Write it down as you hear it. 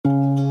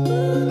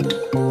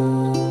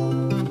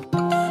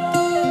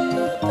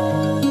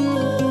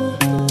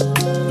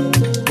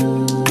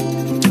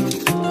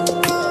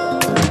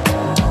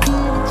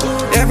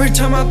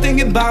I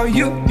think about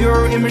you,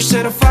 your image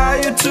set a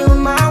fire to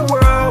my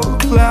world.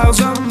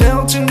 Clouds are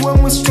melting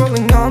when we're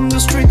strolling on the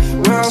street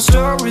where our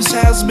stories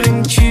has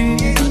been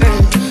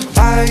kept.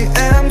 I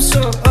am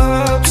so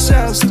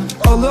obsessed,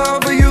 all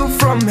over you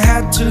from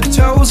head to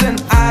toes,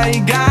 and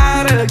I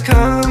gotta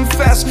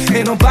confess,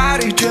 ain't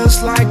nobody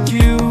just like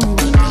you.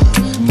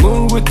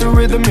 Move with the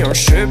rhythm, your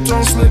shape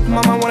don't slip.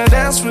 Mama, wanna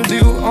dance with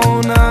you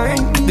all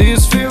night.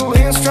 These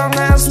feelings strong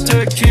as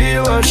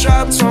tequila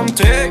shots, I'm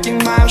taking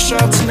my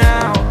shots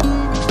now.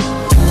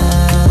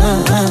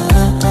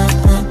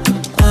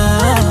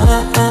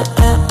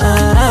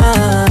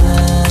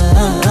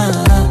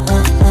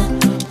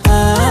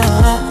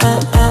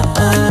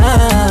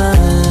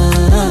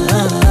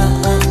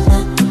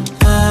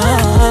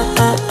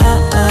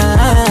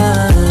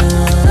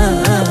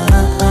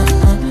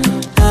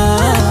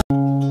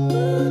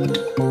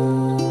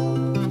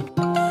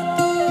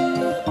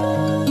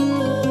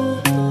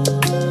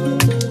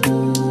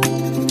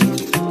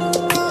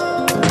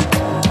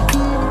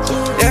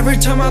 Every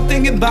time I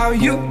think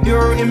about you,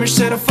 your image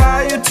set a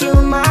fire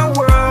to my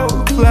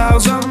world.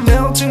 Clouds are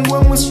melting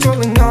when we're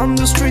strolling on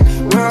the street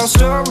where our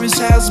stories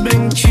has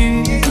been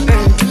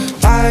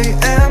kept. I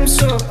am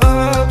so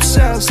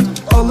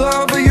obsessed, all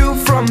over you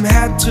from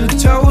head to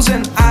toes,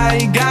 and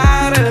I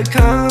gotta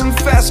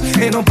confess,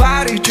 ain't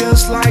nobody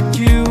just like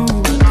you.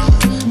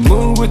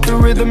 Move with the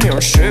rhythm,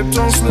 your shape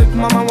don't slip.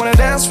 Mama, wanna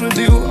dance with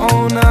you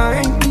all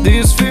night.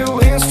 These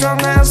feelings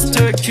strong as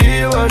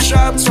tequila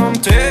shots, I'm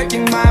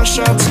taking my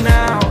shots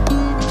now.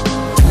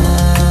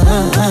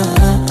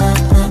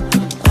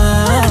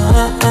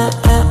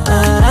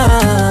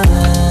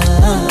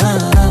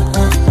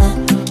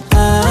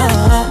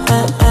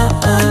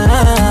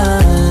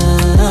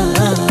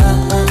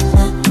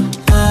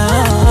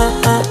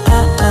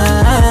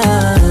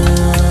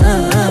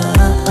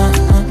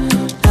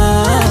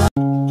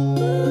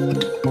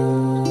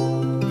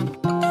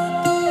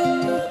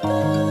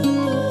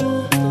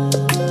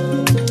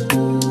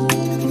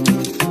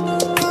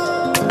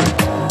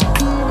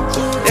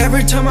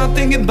 Every time I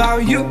think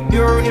about you,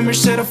 your image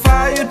set a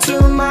fire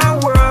to my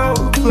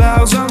world.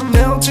 Clouds are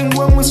melting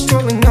when we're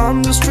strolling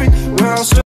on the street where our